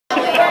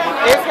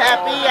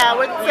Happy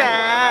hour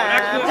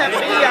time.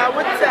 Happy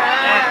hour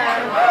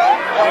time.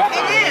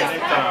 It is.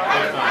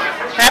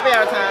 Happy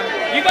hour time.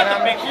 You got the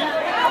picture.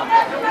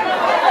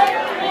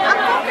 I'm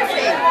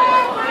focusing.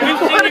 We've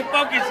seen you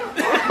focus.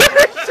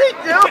 What's she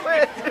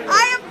doing?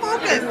 I am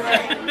focused.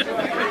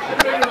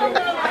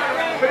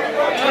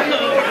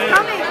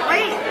 Mommy,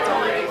 wait.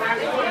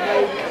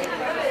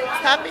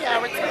 Happy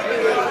hour time.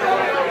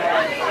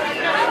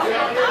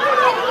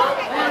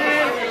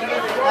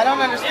 I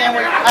don't understand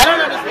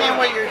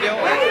what you're doing.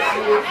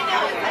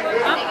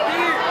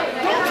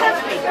 Don't touch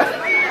me.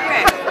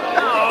 Okay.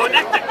 Oh,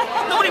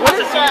 nobody What wants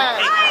to is see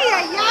that? you. Ay,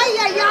 ay, ay,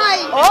 ay, ay.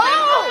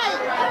 Oh!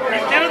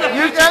 Instead of the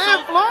You picture, got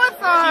influence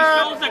on she her.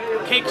 shows the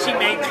cake she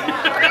made.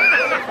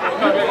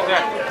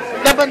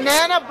 The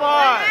banana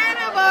bar.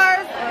 Banana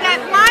bars that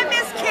my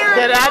Miss Karen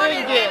That I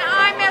wanted didn't get. and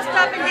I messed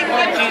up and didn't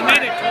get She's them.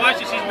 made it twice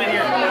and she's been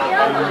here.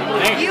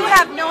 You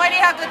have no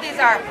idea how good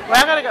these are.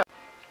 Well, I gotta go.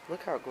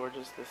 Look how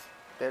gorgeous this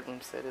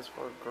bedroom set is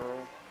for a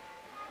girl.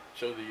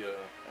 Show the,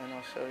 And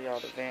I'll show y'all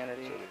the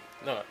vanity.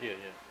 no, yeah.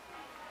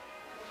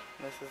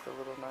 This is the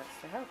little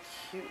nightstand. How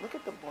cute. Look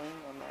at the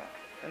bling on that.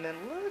 And then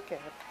look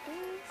at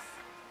this.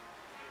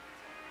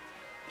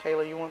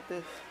 Kayla, you want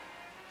this?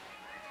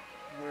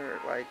 We're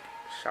like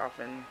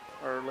shopping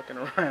or looking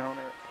around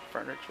at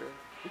furniture.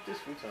 Get this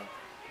futon.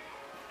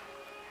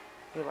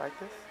 You like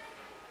this?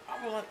 I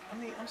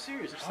mean, I'm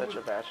serious. You're such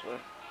a bachelor.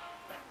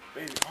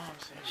 Baby, all I'm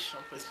saying is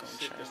some place to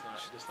sit that's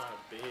not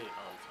a bed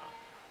all the time.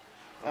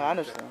 Oh, I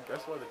understand.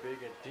 That's why the bed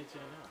got dented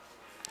now.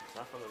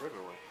 Not from the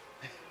regular way.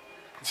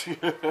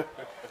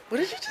 What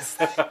did you just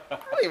say? I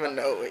don't even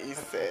know what you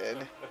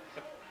said.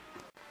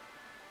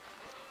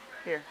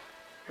 Here,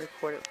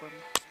 record it for me.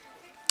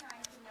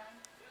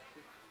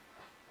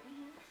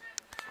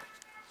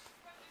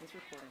 It's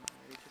recording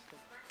already. Just go.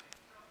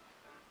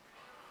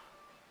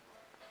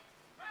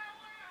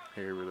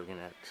 Here we're looking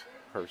at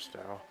her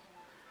style,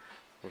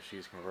 what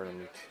she's converting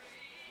me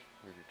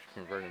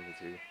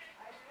to.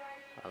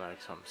 I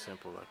like something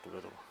simple like the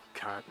little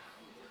cot,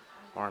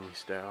 army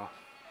style,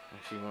 and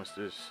she wants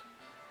this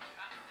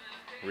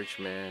rich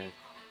man,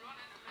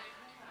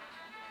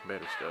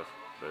 better stuff,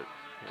 but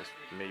it's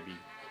maybe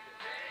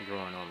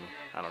growing on me.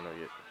 I don't know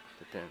yet.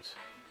 Depends.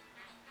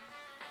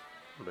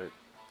 But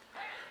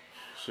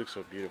she looks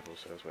so beautiful,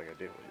 so that's what I got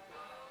to deal with it.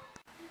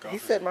 He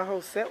said my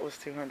whole set was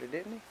 200,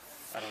 didn't he?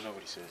 I don't know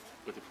what he said,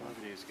 but the point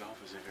of it is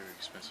golf is a very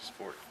expensive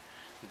sport.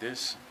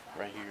 This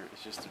right here is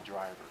just a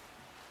driver.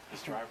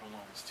 This driver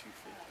alone is $250.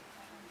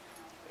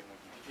 And when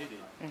you hit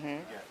it,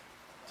 you got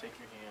to take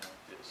your hand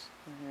like this,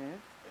 and then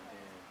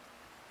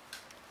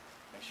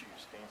make sure your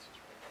stance is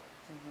right.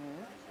 And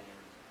then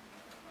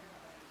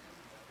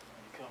when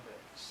you come back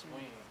to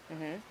swing,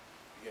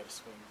 you got to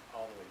swing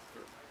all the way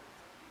through.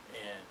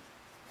 And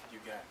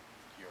you got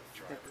your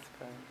driver.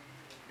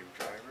 Your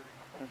driver.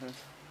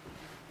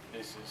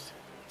 This is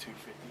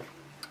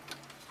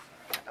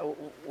 $250.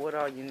 What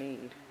all you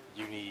need?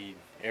 You need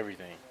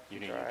everything. You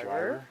need Driver. your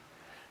driver.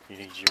 You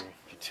need your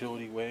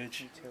utility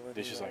wedge.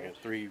 This is like a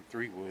 3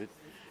 wood.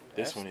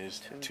 This one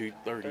is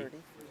 $230.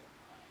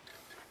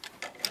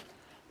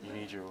 You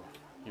need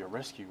your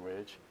rescue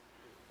wedge.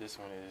 This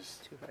one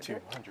is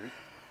 $200.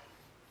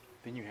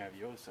 Then you have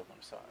your other stuff on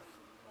the side.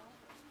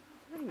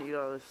 I don't need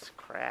all this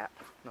crap.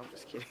 No, I'm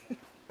just kidding.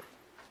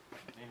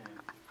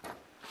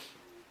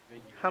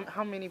 Then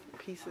How many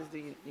pieces do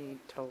you need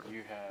total?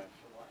 you have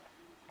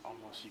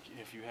almost, you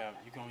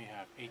can only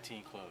have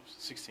 18 clubs,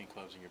 16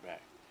 clubs in your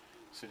bag.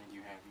 So then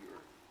you have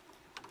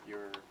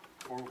your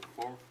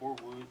four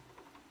wood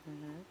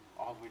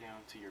all the way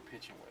down to your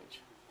pitching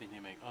wedge. Then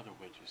you make other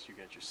wedges. You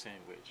got your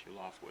sand wedge, your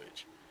loft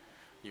wedge,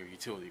 your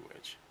utility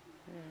wedge.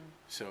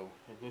 So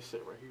in this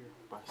set right here,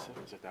 by itself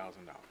is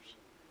 $1,000.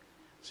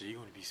 So you're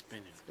going to be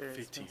spending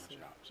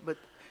 $1,500. But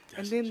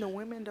and then the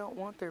women don't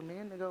want their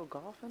men to go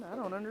golfing. I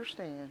don't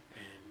understand.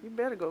 You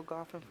better go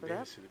golfing for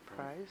that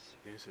price.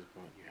 This is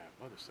when you have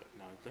other stuff.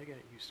 Now they got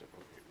used stuff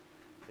over here.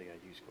 They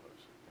got used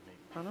clothes.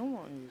 I don't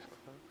want used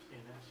clothes.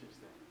 And that's just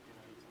that. You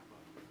know, you talk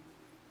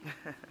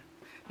about.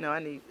 No, I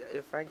need.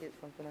 If I get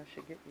something, I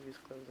should get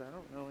used clothes. I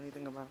don't know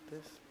anything about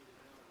this.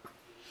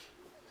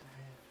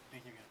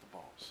 Then you got the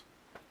balls.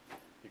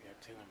 You got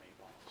tailor-made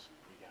balls.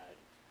 You got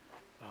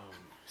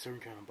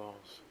certain kind of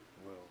balls.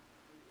 Well,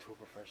 to a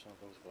professional,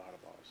 those are a lot of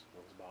balls.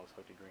 Those balls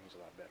hit the greens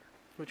a lot better.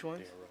 Which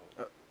ones?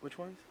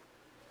 Which ones?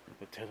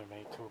 The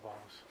tailor-made tour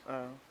balls.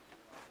 Oh.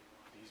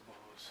 These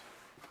balls,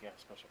 you got a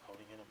special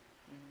coating in them,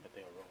 but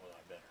they'll roll a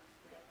lot better.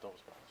 You got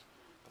those balls.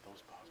 But those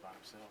balls by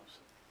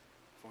themselves,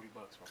 $40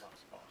 for a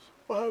box of balls.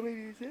 Well, how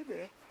many is in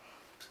there?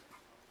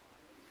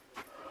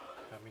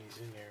 How many's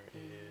in there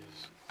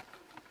is,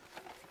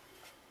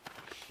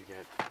 you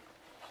got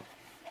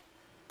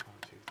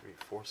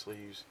 4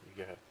 sleeves.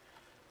 You got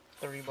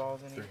 30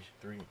 balls in each.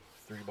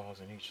 Three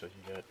balls in each. So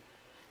you got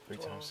 3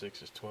 times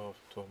 6 is 12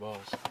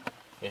 balls.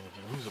 And if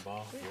you lose a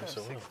ball, you're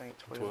so 6 ain't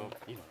 12.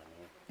 You know what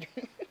I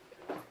mean.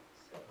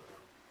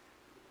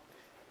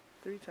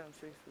 3 times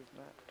 6 is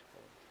not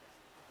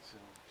 12. So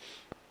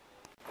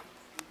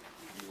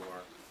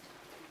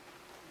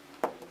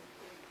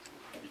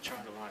you you're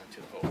trying to line it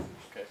to the hole.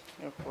 Okay.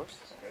 Of course.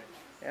 Okay.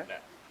 Yeah.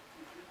 Now,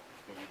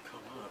 when you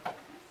come up,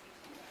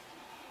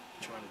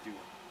 you're trying to do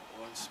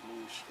one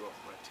smooth stroke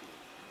right to it.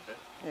 Okay.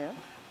 Yeah.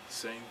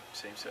 Same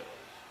setup.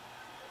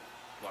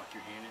 Lock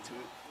your hand into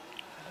it.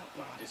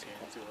 Lock this hand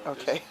into it. Like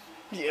Okay.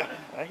 Yeah,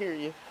 I hear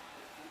you.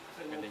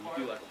 This. And then you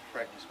do like a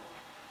practice one,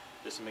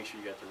 just to make sure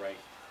you got the right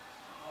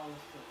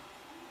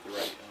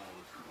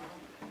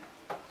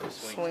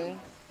swing.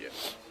 Yeah.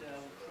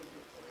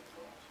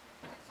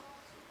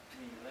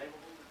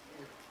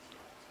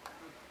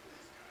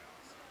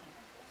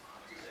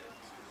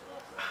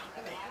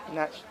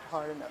 Not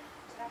hard enough.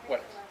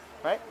 What?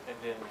 Right? And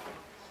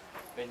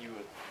then you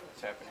would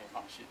tap it in.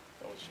 Oh shit,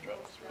 that was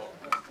struts.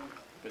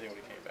 But then when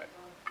it came back.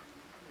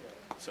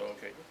 So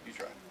okay, you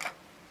try.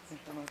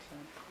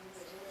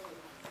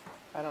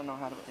 I don't know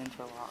how to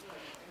interlock.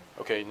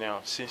 Okay,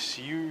 now since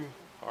you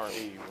are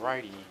a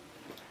righty.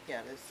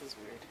 Yeah, this is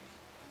weird.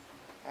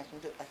 I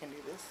can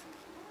do this.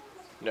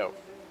 No.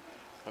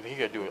 I think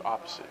you gotta do it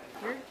opposite.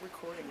 You're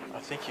recording me. I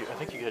think you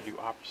gotta do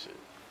opposite.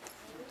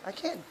 I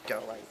can't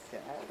go like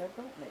that. That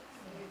don't make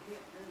sense.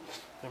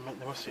 Let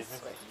me see.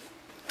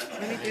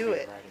 Let me do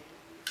it.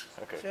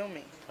 Okay. Film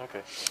me.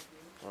 Okay.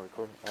 Are we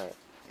recording? Alright.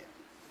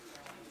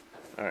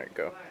 Yeah. Alright,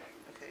 go.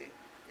 Okay.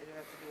 You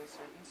have to do a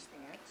certain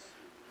stance.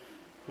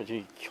 But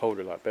you hold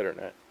it a lot better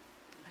than that.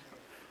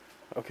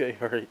 Okay,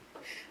 alright.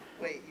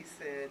 Wait, you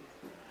said.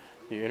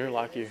 You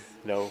interlock your.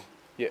 No.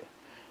 Yeah.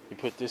 You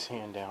put this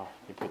hand down.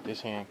 You put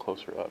this hand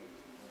closer up.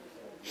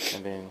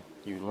 And then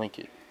you link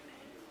it.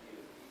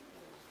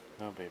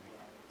 No, baby.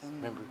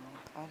 Remember?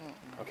 I don't know.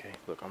 Okay,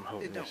 look, I'm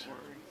holding Don't this.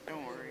 worry.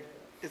 Don't worry.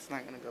 It's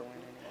not gonna go in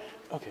anymore.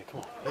 Okay,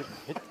 come on.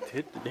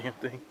 Hit the damn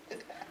thing.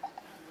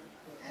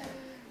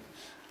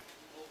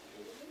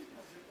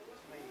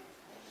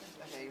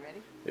 Okay, you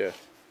ready? Yeah.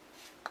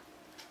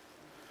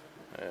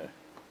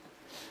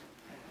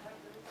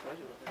 Told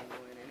you it wasn't gonna go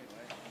in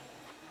anyway.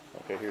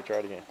 Okay, here, try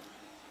it again.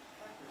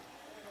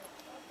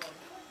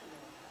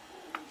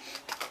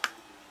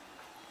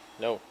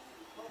 No.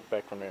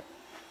 Back from there.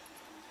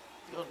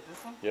 Go to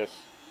this one? Yes.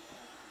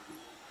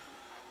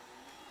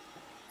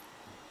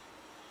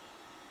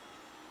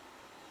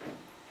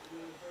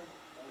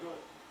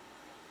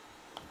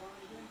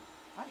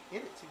 I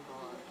hit it too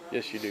hard.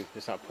 Yes, you do.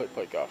 It's not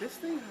putt golf. This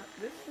thing is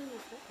heavy,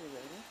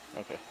 baby.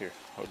 Okay, here,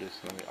 hold this.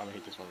 I'm gonna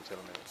hit this one in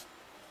 7 minutes.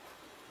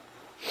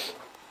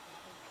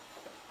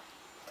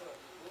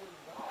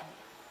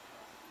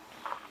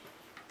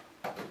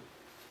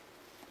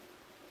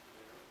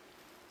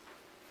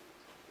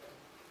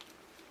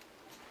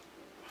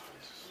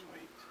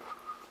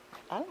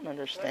 I don't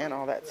understand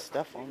all that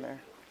stuff on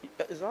there.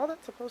 Is all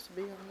that supposed to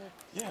be on there?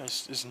 Yeah,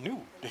 it's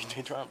new. They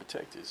try to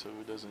protect it so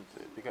it doesn't.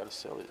 They gotta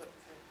sell it.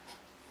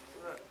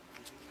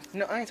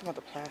 No, I ain't talking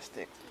about the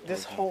plastic.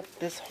 This whole,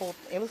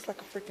 it looks like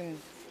a freaking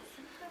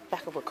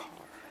back of a car.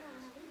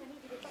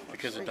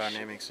 Because of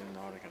dynamics and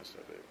all that kind of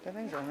stuff. That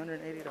thing's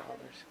 $180.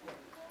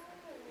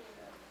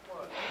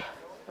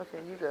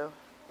 Okay, you go.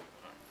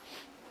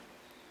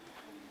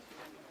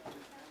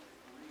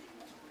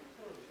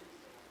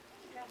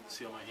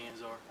 See how my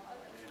hands are?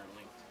 They're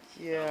linked.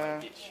 Yeah.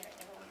 Like this.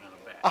 I'm on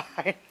the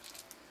back.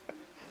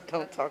 I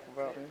don't talk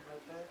about me.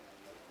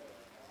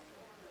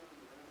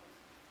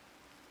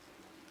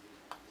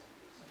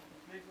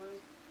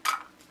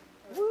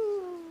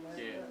 Woo!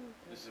 Yeah,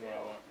 this is what I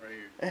want right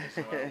here. This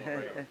is what I want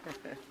right here.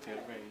 Tell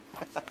the baby.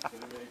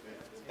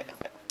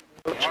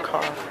 Coach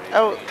car.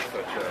 Oh,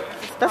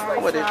 that's not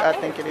what I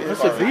think it is.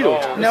 It's a Beetle.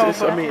 No, it's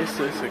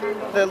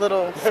the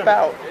little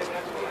spout.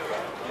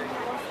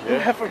 Yeah.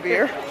 Heifer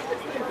beer.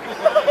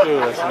 Ooh,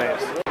 that's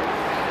nasty.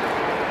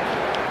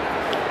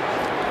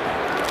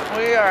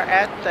 We are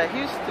at the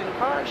Houston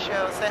Car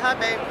Show. Say hi,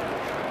 babe.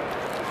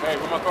 Hey,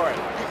 where my car at?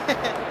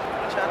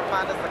 Trying to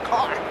find us a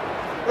car.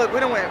 Look, we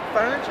done went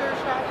furniture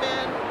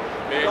shopping,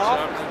 Bed golf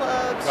shopping,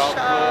 clubs golf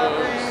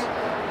shopping,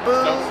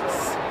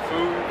 boots,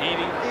 Food,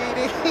 eating.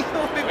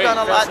 We've Hey, done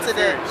a lot Fast and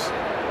today. Furious.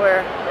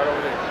 Where? Right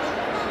over there.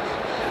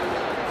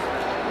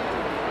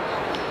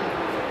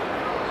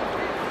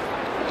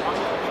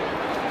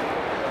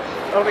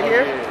 Over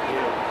here?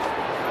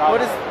 Yeah. What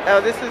is?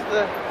 Oh, this is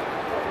the.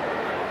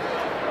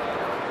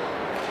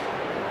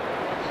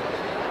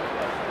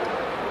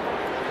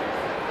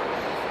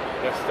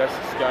 That's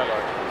the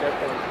Skylark.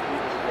 Definitely.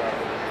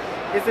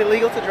 Is it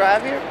legal to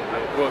drive here?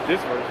 Well,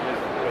 this version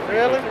isn't.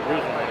 Really? The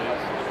original one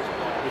is.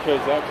 Because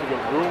actually the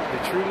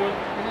true one,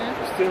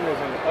 the steering wheel's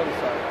on the other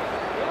side.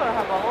 We're gonna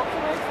have a whole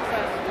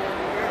exercise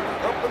here.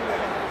 Open the.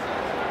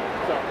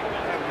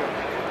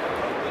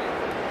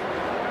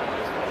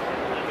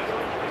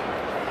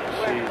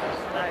 Jesus.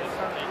 Nice,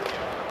 huh?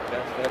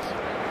 That's.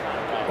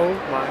 Oh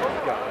my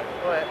God.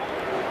 What?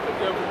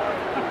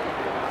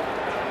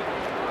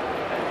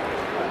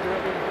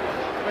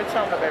 What you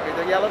talking about, baby?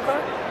 The yellow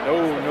car? No.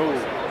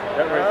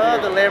 That right Oh,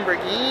 there. the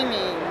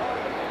Lamborghini.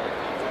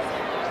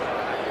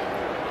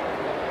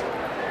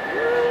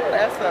 Ooh,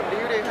 that's a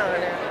beauty,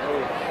 honey.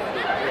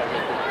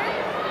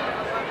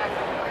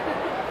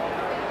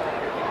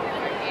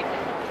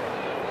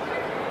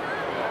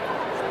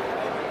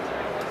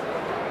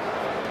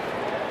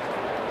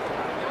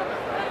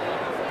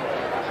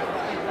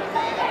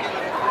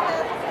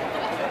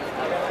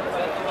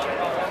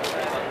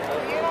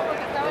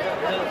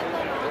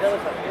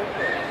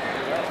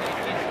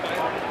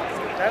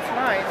 That's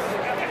nice.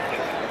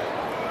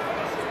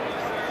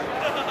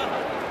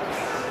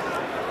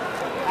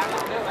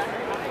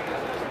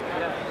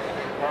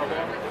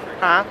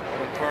 Huh?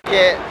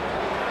 Yeah.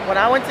 When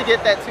I went to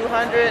get that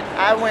 200,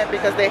 I went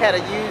because they had a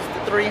used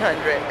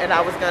 300, and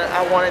I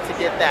wanted to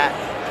get that.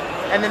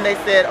 And then they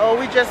said, "Oh,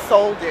 we just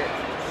sold it."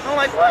 I'm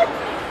like, "What?"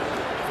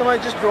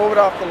 Somebody just drove it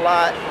off the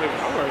lot.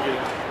 I'm gonna get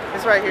it.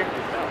 It's right here.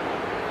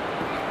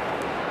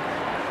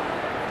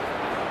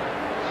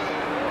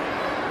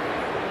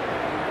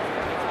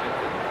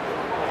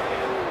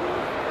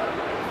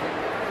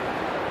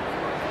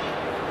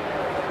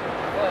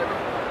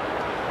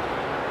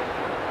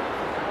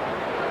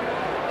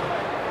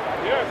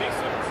 Yeah, these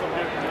some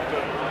different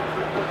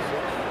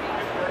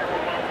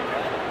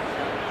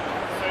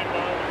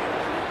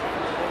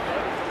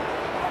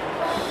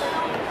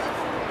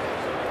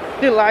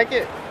You like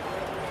it?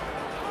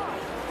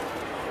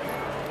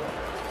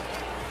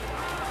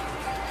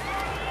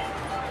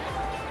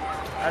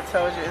 I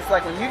told you, it's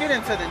like when you get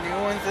into the new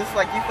ones, it's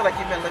like you feel like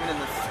you've been living in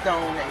the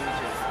Stone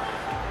Ages.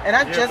 And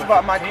I just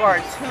bought my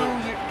car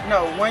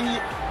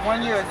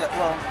 1 year ago,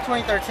 well,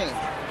 2013.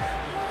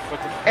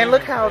 And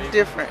look how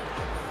different.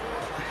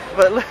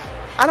 But look,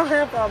 I don't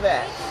have all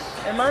that.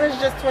 And mine is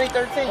just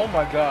 2013. Oh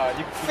my God!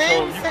 You See,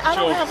 I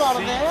don't have all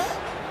of that.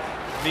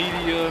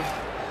 Media,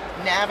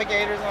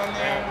 Navigators on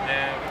there.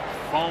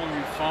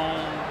 your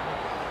phone,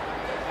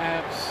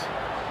 apps.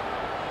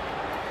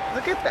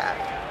 Look at that.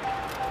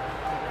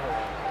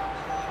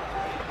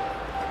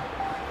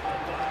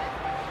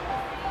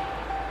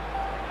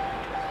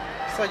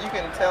 So you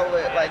can tell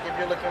it, like, if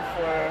you're looking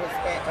for a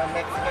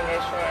Mexican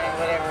restaurant,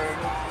 whatever.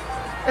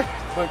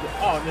 But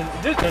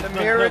The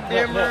mirror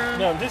dimmer.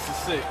 No, this is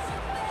sick.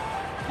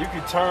 You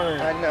can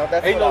turn. I know,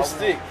 that's Ain't what no I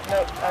stick. Want.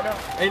 No, I know.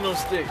 Ain't no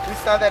stick. We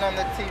saw that on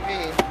the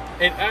TV.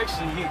 And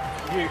actually, he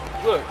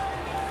look. I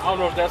don't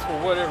know if that's for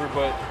whatever,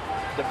 but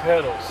the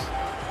pedals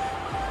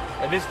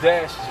and this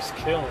dash is just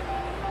killing.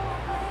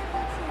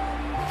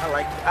 I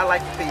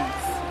like these.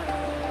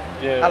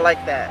 Yeah. I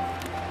like that.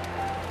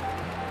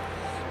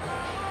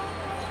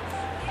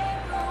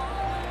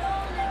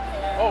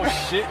 Oh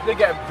shit! They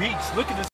got beats. Look at this.